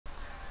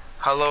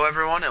Hello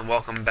everyone and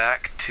welcome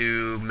back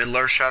to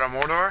Middle-earth Shadow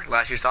Mordor.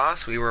 Last you saw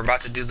us, we were about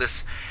to do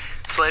this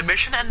slave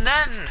mission, and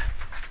then,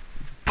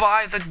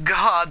 by the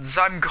gods,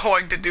 I'm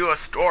going to do a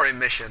story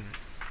mission.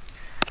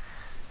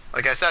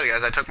 Like I said,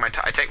 guys, I take my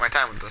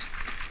time with this.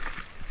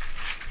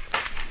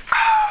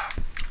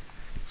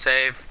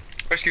 Save,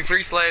 rescue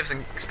 3 slaves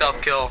and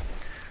stealth kill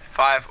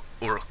 5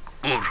 Uruks.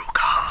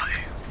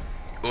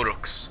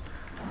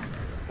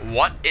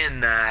 What in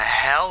the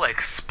hell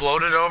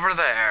exploded over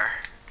there?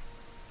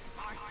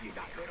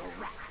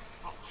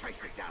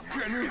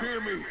 Can you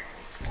hear me?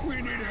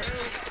 We need help.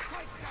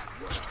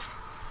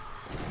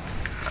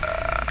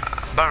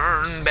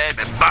 Burn,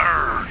 baby,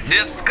 burn.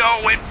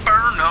 Disco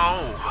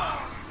Inferno.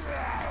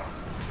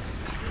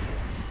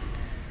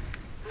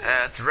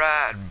 That's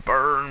right.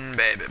 Burn,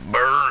 baby,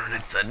 burn.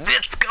 It's a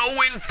Disco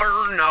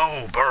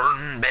Inferno.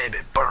 Burn, baby,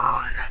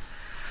 burn.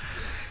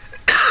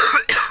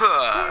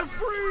 We're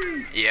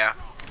free. Yeah.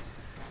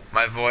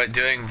 My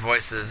doing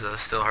voices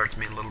still hurts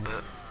me a little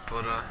bit,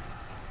 but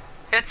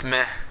it's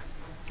meh.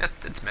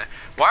 It's meh.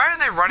 Why are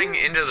they running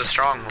into the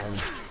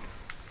stronghold?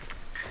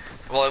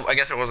 Well, I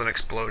guess it was an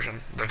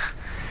explosion. The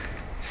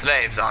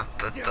slaves aren't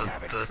the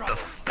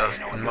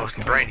most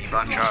brainy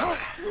bunch, are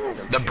they?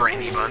 The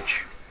brainy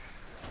bunch.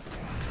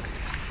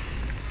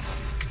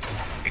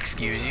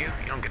 Excuse you?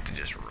 You don't get to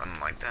just run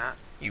like that.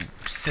 You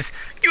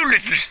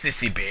little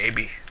sissy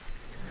baby.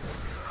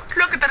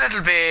 Look at the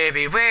little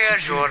baby.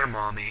 Where's your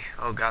mommy?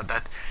 Oh god,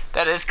 that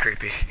is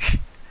creepy.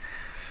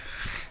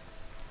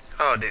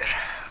 Oh dear.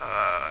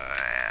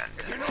 And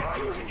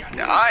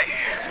die,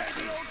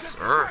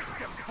 sir.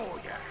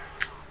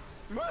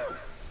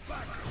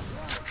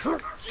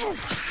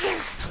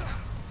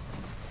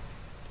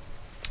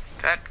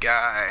 That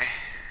guy.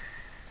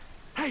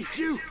 Hey,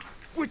 you!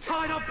 We're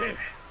tied up here.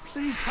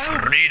 Please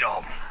help.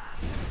 Freedom.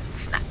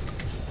 Snap.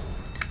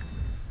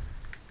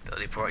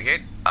 Ability point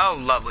gate. Oh,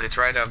 lovely. It's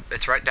right up.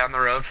 It's right down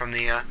the road from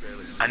the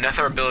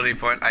another ability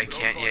point I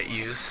can't yet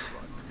use.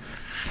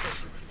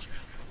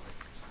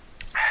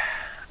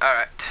 All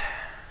right.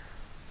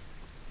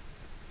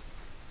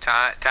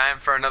 Time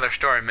for another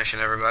story mission,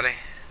 everybody.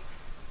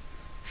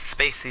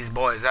 Space these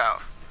boys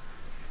out.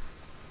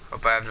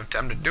 Hope I have enough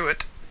time to do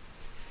it.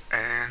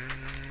 And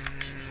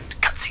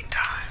cutscene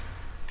time.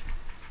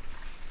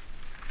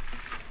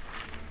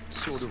 What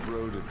sort of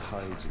rodent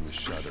hides in the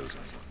shadows?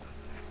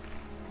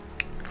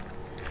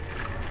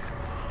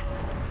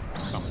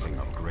 Something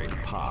of great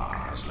power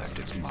has left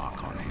its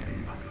mark on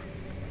him.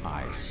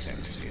 I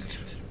sense it.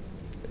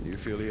 And you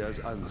feel he has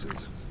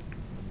answers?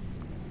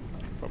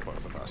 For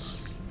both of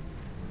us.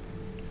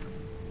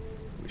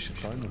 We should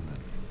find them then.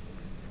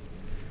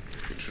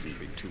 It shouldn't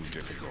be too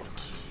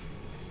difficult.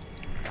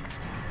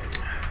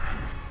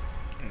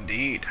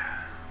 Indeed.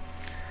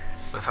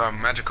 With our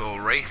magical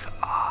wraith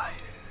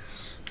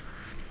eyes.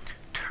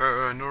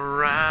 Turn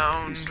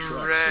around,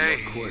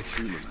 wraith.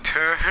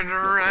 Turn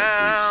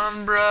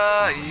around,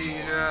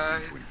 bright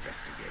eyes.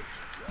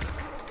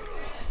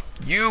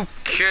 You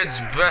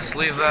kids best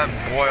leave that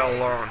boy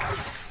alone.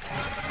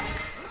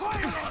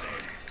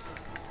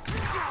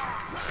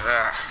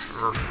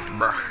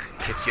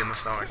 Kick you in the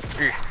stomach.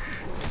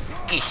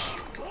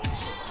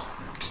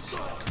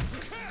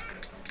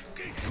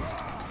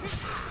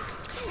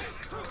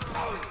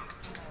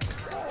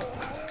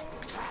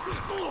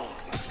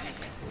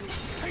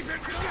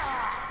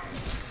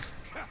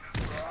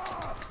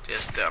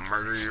 Just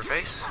murder your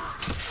face.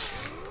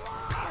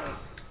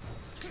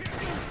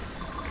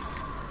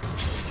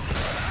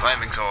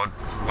 Flaming sword.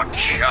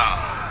 Watcha.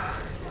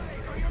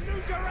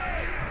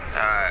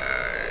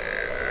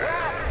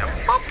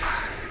 Nope.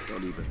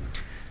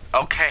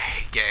 Okay,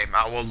 game.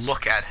 I will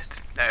look at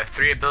it. I have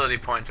 3 ability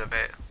points of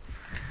it.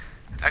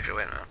 Actually,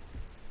 wait a minute.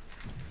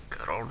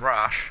 Good old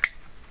Rosh.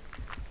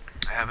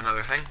 I have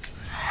another thing.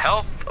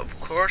 Health, of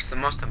course, the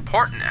most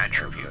important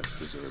attribute.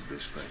 Deserve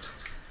this fate.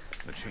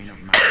 The chain of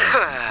madness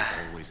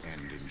always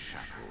end in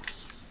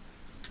shackles.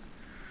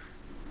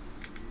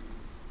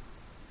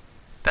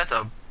 That's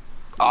a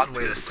odd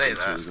way to say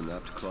that. Is an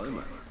apt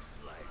climber.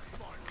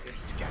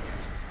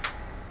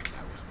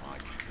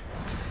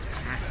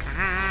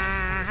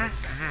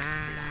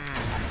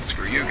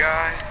 Screw you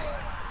guys.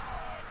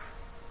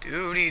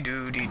 Doody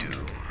doody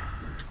doo.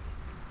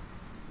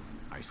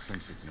 I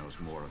sense it knows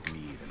more of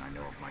me than I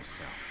know of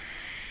myself.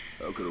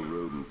 How could a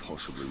rodent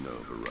possibly know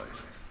of a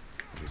wraith?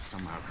 It is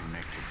somehow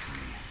connected to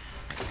me.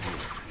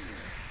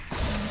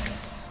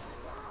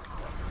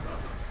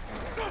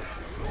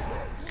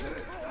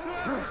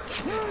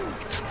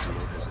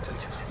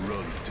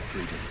 Run to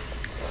freedom.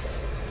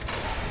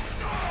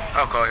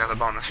 Oh, cool, I got the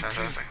bonus.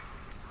 Fantastic.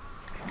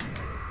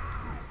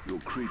 Your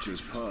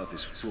creature's path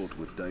is fraught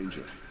with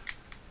danger.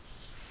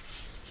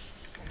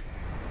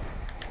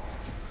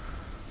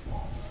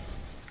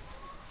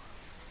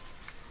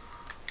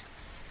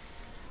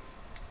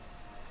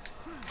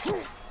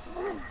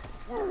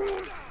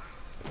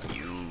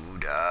 You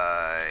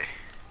die.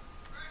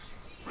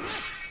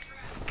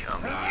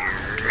 Come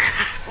here.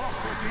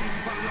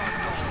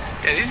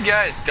 Yeah, these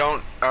guys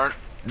aren't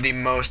the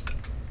most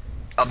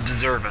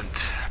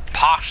observant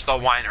Posh the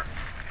whiner.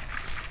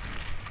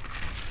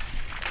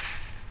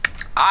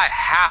 I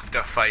have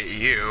to fight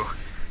you.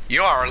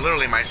 You are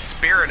literally my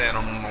spirit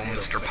animal,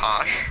 Mr.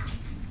 Posh.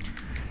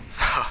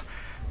 So,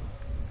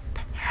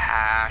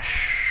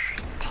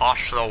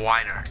 Posh the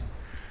whiner.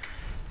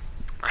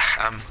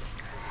 I'm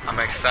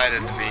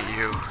excited to beat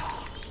you,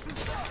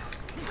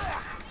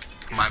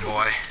 my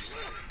boy.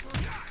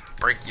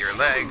 Break your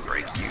leg,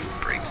 break you,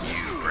 break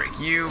you, break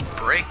you,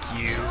 break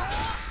you.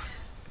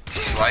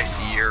 Slice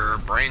your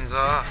brains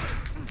off,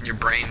 your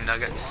brain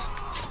nuggets.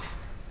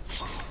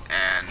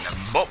 And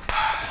boop.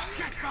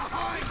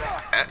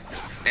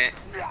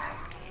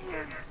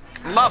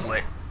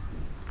 Lovely.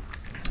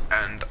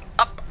 And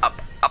up,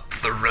 up, up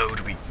the road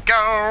we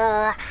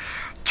go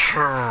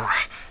to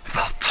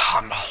the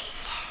tunnel.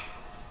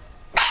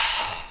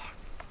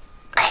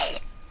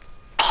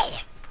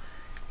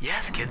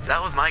 Yes, kids,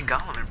 that was my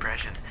Gollum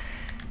impression.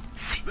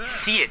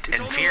 See it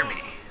and fear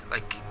me,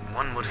 like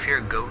one would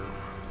fear Gollum.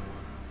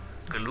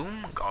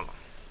 Gollum.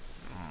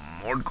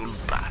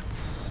 Mordor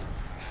bats.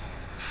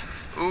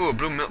 Ooh, a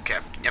blue milk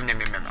cap. Yum,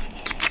 yum, yum, yum, yum.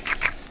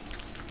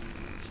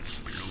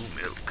 Blue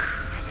milk.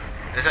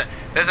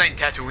 This ain't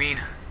Tatooine.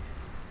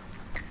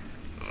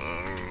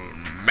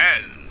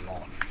 Melon.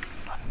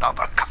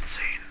 Another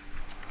cutscene.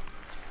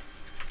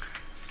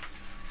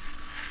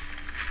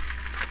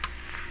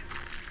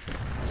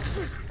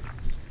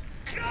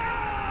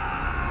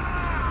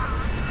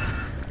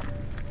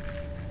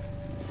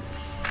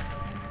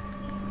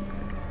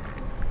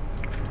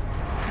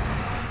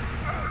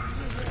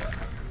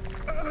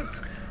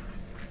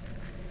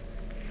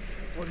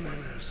 What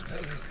manner of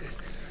spell is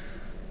this?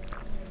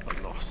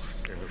 A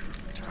lost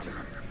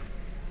talisman.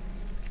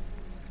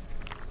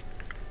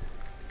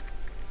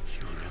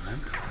 You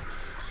remember?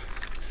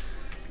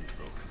 The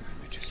broken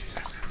images,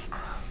 yes.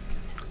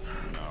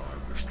 Now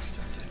I wish that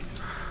I didn't.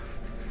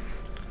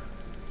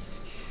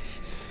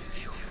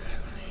 You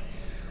felt me.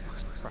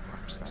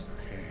 Perhaps that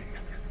pain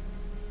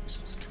is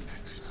what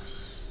connects us.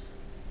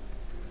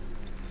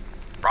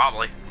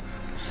 Probably.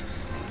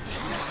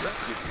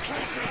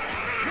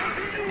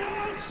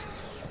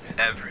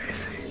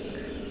 Everything.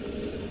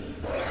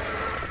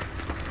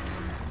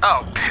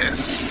 Oh,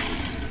 piss.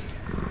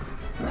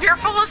 You're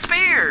full of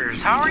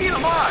spears. How are you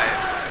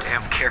alive?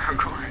 Damn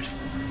Caragors.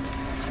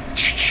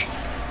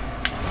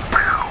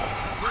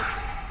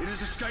 It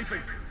is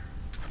escaping.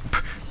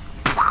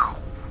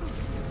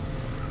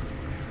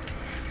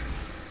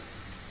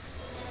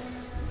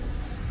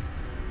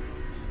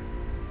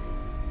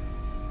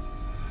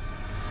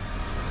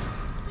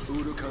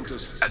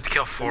 Hunters. I have to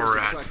kill 4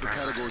 rats. The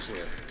categories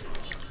here.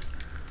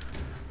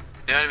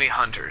 Enemy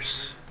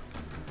hunters.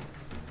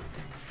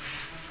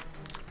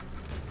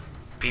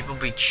 People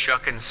be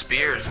chucking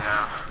spears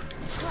now.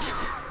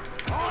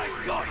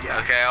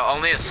 Okay, I'll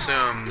only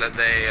assume that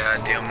they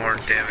deal more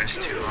damage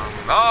to them.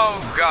 Oh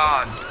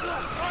god!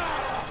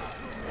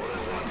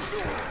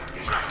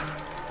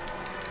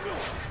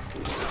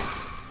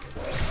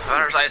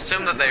 I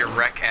assume that they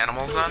wreck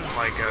animals then,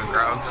 like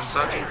grounds and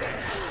such.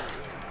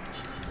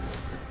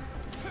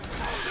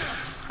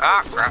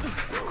 Ah, crap.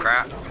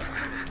 Crap.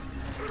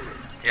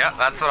 Yep,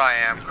 that's what I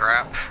am,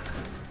 crap.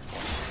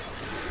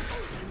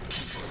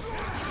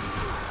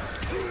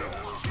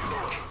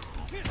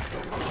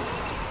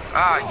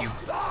 Ah, you...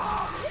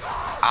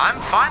 I'm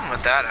fine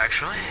with that,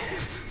 actually.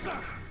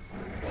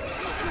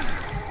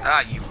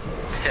 Ah, you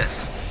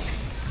piss.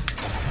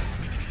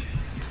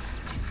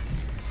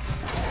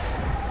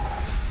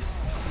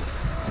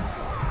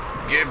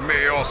 Give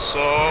me your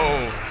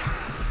soul.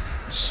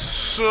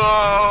 Soul!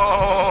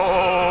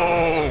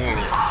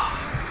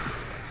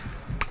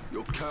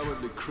 Your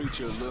cowardly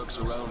creature lurks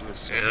around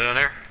us. Is it in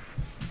there?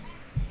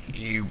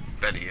 You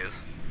bet he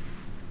is.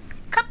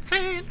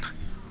 Cutscene!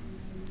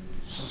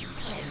 He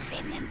will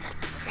remember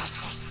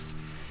Precious.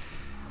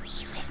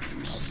 We will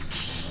make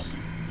him.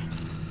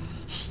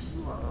 He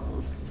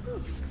was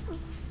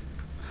Precious.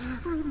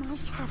 We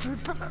must have her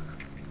back.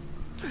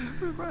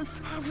 We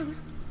must have her.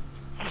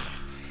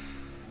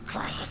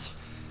 Quiet.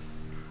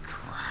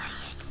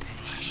 Quiet,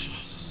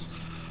 Precious.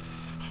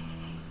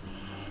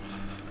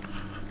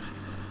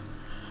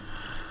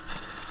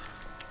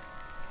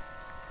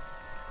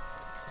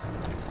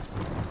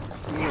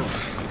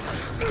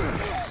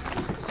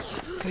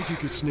 Think you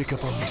could sneak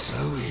up on me so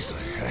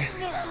easily, eh?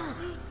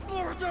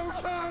 Mordor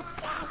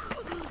hurts us.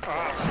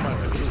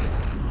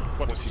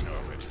 What does he know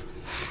of it?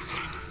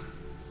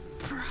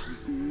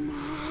 Bright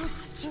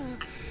Master.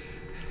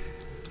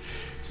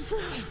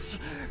 Yes,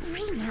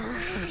 we know.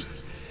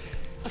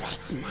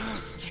 Bright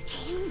Master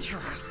came to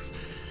us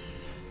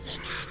in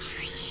our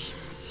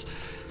dreams.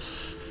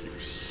 You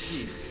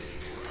see.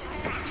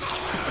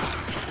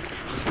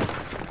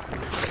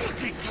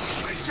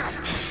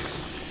 Precious.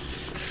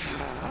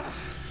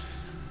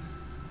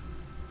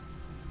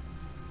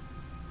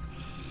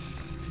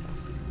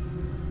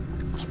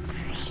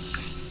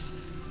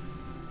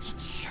 It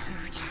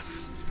showed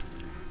us.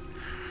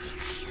 It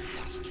showed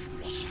us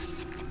treasures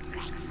of the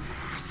Bright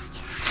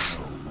Master.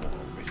 No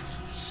more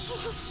riddles.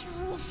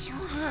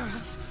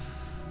 Yes,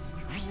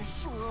 we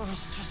swore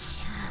to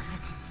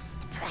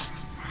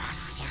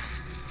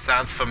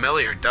Sounds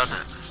familiar, doesn't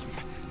it?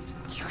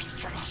 Choose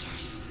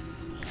treasures.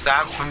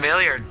 Sounds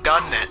familiar,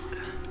 doesn't it?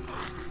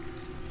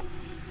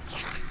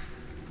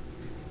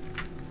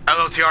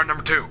 LOTR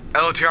number 2.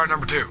 LOTR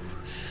number 2.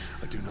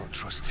 I do not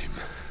trust him.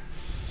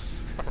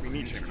 But we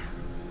need him.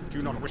 Do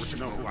you not wish to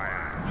know who I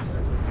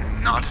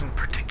am? Not in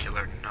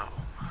particular, no.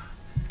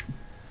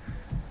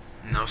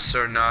 No,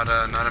 sir, not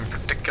in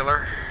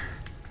particular.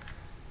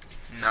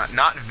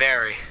 Not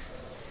very.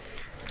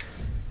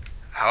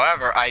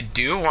 However, I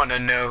do want to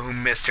know who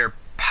Mr.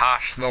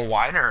 Posh the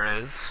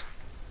Whiner is.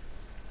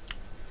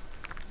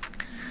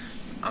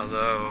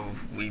 Although,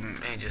 we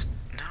may just...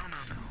 No.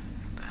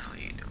 What the hell are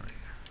you doing?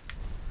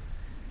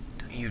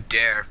 Don't you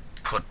dare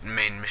put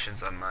main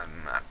missions on my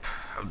map.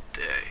 How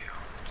dare you.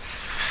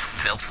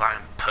 Filth,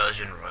 I'm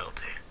Persian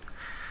royalty.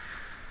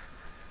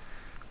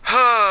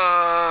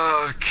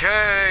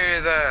 Okay,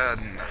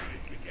 then.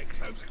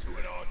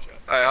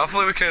 Alright,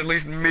 hopefully we can at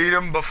least meet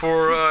him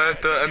before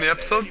at the end of the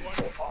episode.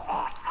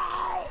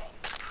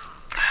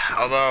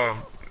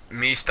 Although,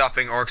 me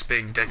stopping orcs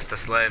being dicks to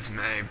slaves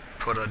may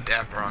put a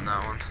damper on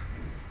that one.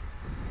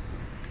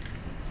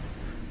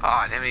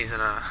 Ah, damn it, he's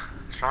in a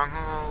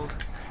stronghold.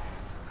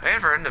 I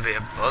waited for him to be a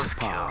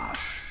buzzkill.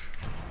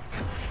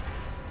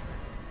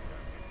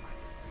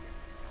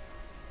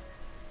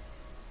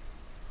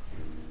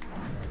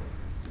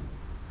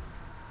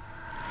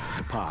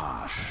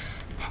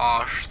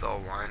 Posh the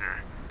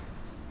Whiner.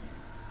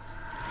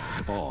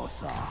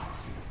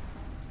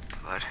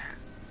 But...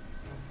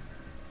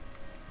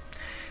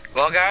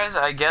 Well, guys,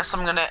 I guess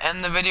I'm gonna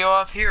end the video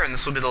off here, and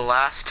this will be the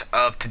last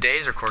of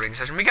today's recording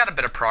session. We got a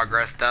bit of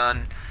progress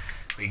done.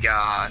 We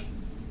got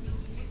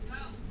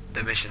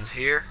the missions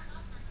here.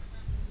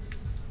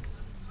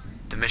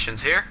 The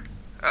missions here.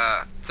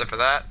 Except for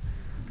that.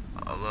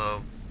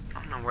 Although,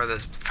 I don't know where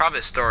this... It's probably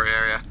a story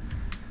area.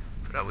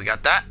 But we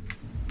got that.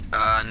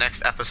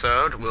 Next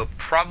episode, we'll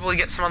probably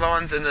get some other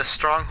ones in the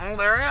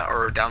stronghold area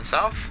or down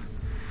south.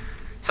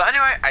 So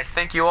anyway, I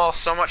thank you all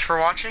so much for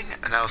watching,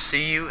 and I'll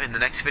see you in the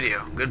next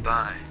video.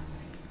 Goodbye.